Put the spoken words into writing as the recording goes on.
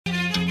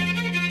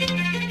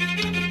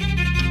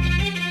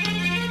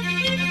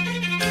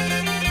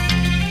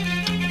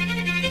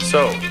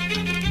So,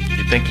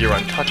 you think you're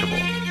untouchable?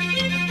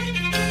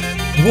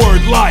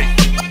 Word life.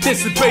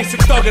 This is basic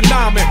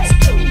thugonomics.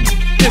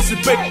 This is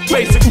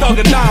basic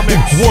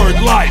thugonomics.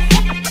 Word life.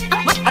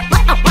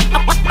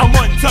 I'm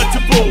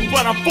untouchable,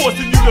 but I'm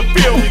forcing you to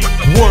feel me.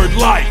 Word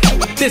life.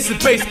 This is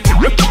basic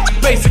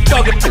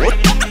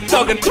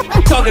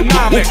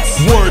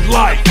thugonomics. Word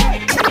life.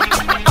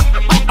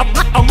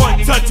 I'm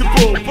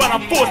untouchable, but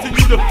I'm forcing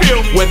you to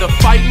feel me. Whether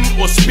fighting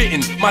or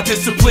spitting, my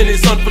discipline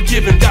is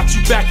unforgiving. Got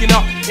you backing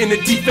up in a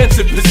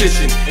defensive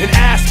position. An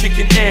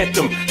ass-kicking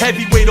anthem,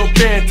 heavyweight or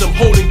bantam,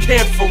 holding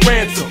camps for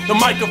ransom. The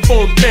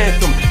microphone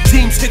phantom,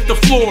 teams hit the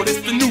floor,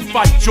 it's the new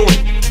fight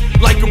joint.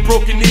 Like a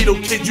broken needle,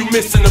 kid, you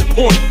missing a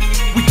point.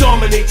 We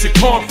dominate your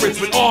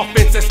conference with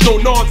offense that's no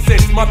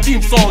nonsense. My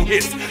theme song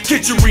hits,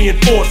 get your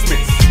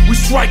reinforcements. We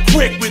strike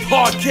quick with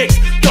hard kicks,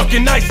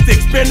 ducking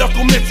nightsticks, bare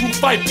knuckle mitts through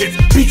fight pits.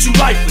 Beat you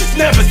lifeless,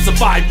 never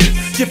survive this.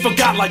 Get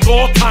forgot like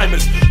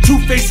all-timers.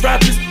 Two-faced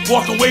rappers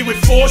walk away with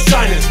 4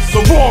 shiners.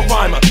 The raw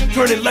rhymer,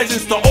 turning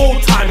legends to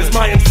old-timers.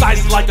 My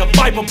incisors like a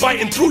viper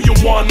biting through your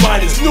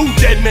one-liners. New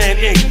Dead Man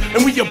Inc.,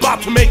 and we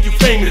about to make you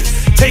famous.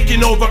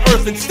 Taking over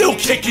Earth and still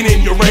kicking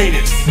in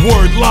Uranus.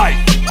 Word life.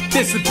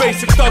 This is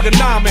basic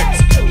thugonomics.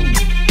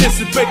 This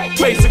is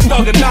basic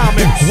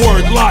thugonomics.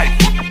 Word life.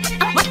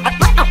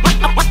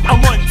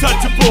 I'm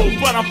untouchable,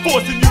 but I'm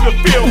forcing you to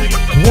feel me.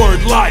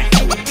 Word life.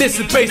 This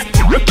is basic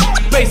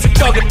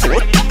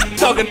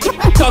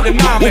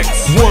thugonomics.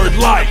 Word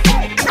life.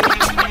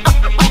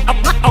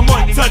 I'm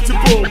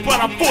untouchable, but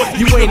I'm forcing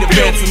you to feel me. You ain't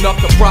advanced enough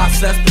to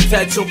process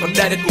potential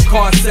phonetical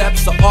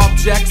concepts or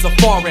objects or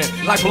foreign,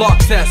 like block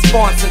tests,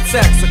 fonts and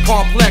text are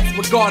complex,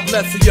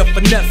 regardless of your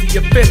finesse or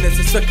your fitness.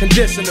 It's a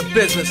condition of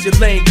business. Your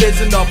lane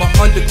vision of an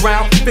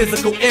underground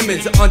physical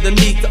image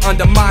underneath to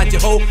undermine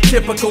your whole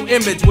typical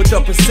image with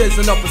the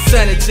precision of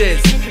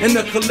percentages and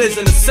the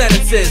collision of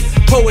sentences.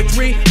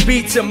 Poetry,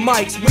 beats and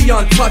mics, we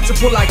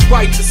untouchable like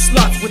righteous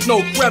sluts with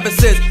no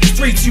crevices.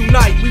 Streets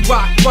unite, we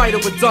rock brighter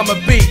with dumber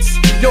beats.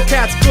 Your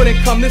cats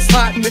couldn't come this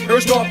hot and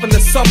urged off in the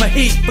summer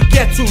heat.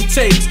 Forget 2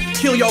 takes,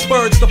 kill your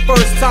birds the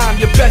first time.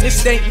 Your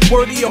best ain't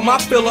worthy of my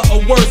filler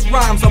or worse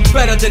rhymes. I'm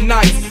better than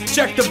nice.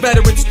 Check the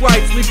veteran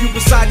stripes, leave you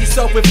beside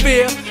yourself with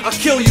fear. I'll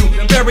kill you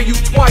and bury you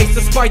twice,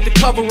 despite the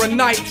cover of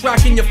night.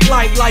 Tracking your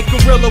flight like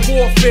guerrilla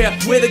warfare,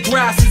 where the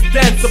grass is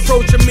dense.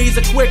 Approaching me is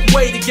a quick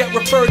way to get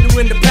referred to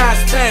in the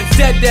past tense.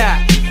 Dead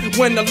that.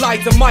 When the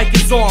light and mic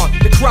is on,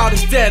 the crowd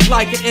is dead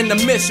like an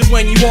intermission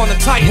when you on a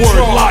Titan.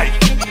 Word life.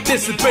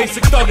 This is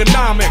basic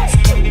thugonomics.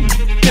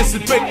 This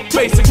is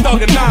basic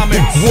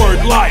thugonomics.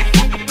 Word life.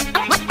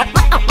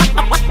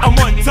 I'm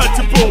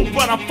untouchable,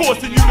 but I'm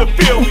forcing you to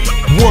feel me.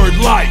 Word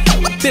life.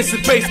 This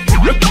is basic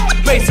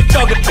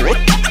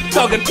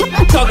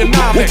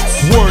thugonomics.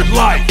 Word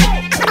life.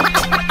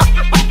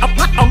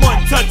 I'm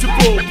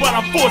untouchable, but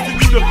I'm forcing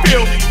you to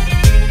feel me.